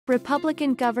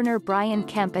Republican Governor Brian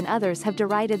Kemp and others have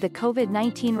derided the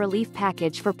COVID-19 relief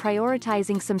package for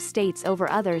prioritizing some states over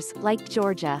others, like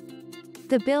Georgia.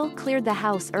 The bill cleared the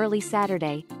House early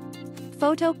Saturday.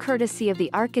 Photo courtesy of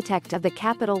the architect of the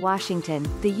Capitol, Washington,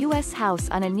 the U.S. House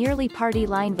on a nearly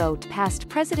party-line vote passed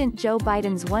President Joe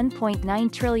Biden's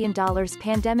 $1.9 trillion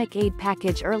pandemic aid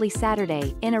package early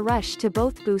Saturday, in a rush to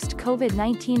both boost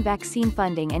COVID-19 vaccine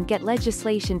funding and get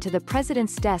legislation to the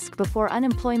president's desk before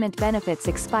unemployment benefits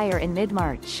expire in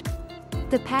mid-March.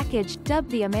 The package,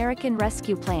 dubbed the American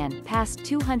Rescue Plan, passed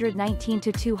 219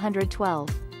 to 212.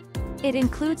 It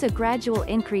includes a gradual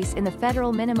increase in the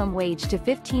federal minimum wage to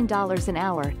 $15 an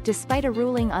hour, despite a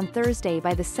ruling on Thursday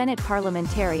by the Senate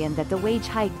parliamentarian that the wage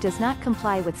hike does not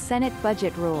comply with Senate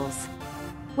budget rules.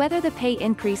 Whether the pay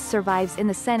increase survives in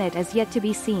the Senate is yet to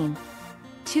be seen.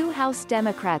 2 House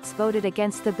Democrats voted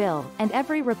against the bill, and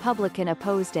every Republican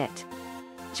opposed it.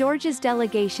 Georgia's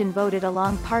delegation voted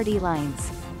along party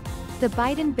lines. The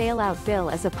Biden Bailout Bill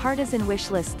is a partisan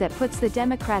wish list that puts the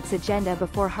Democrats' agenda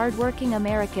before hardworking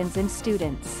Americans and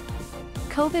students.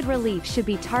 COVID relief should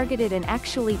be targeted and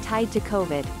actually tied to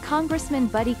COVID, Congressman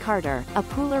Buddy Carter, a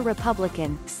Pooler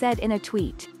Republican, said in a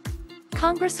tweet.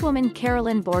 Congresswoman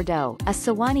Carolyn Bourdeaux, a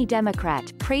Suwanee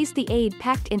Democrat, praised the aid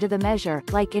packed into the measure,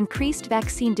 like increased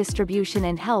vaccine distribution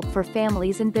and help for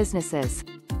families and businesses.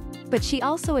 But she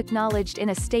also acknowledged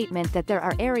in a statement that there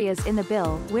are areas in the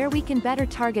bill where we can better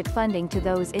target funding to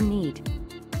those in need.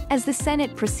 As the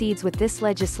Senate proceeds with this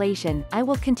legislation, I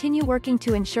will continue working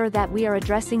to ensure that we are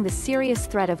addressing the serious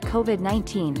threat of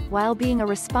COVID-19 while being a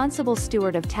responsible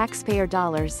steward of taxpayer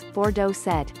dollars, Bourdeaux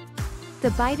said. The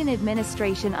Biden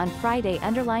administration on Friday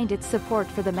underlined its support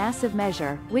for the massive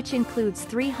measure, which includes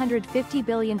 $350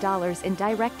 billion in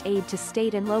direct aid to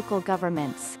state and local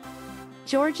governments.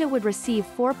 Georgia would receive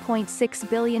 $4.6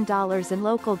 billion and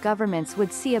local governments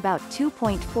would see about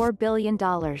 $2.4 billion.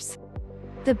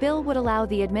 The bill would allow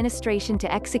the administration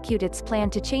to execute its plan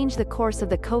to change the course of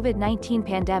the COVID-19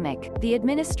 pandemic, the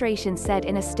administration said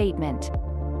in a statement.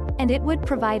 And it would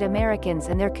provide Americans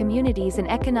and their communities an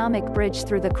economic bridge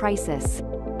through the crisis.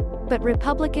 But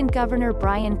Republican Governor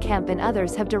Brian Kemp and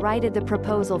others have derided the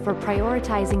proposal for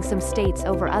prioritizing some states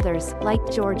over others, like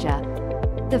Georgia.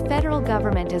 The federal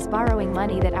government is borrowing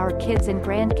money that our kids and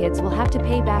grandkids will have to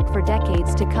pay back for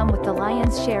decades to come, with the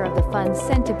lion's share of the funds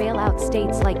sent to bail out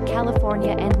states like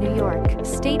California and New York.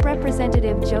 State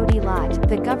Representative Jodi Lott,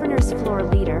 the governor's floor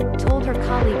leader, told her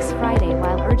colleagues Friday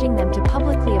while urging them to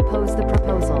publicly oppose the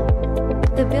proposal.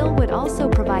 The bill would also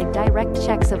provide direct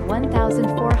checks of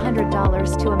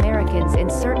 $1,400 to Americans in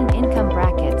certain income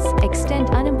brackets, extend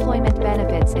unemployment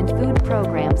benefits and food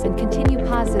programs, and continue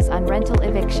pauses on rental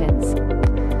evictions.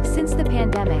 Since the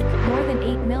pandemic, more than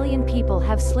 8 million people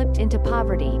have slipped into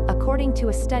poverty, according to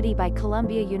a study by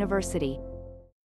Columbia University.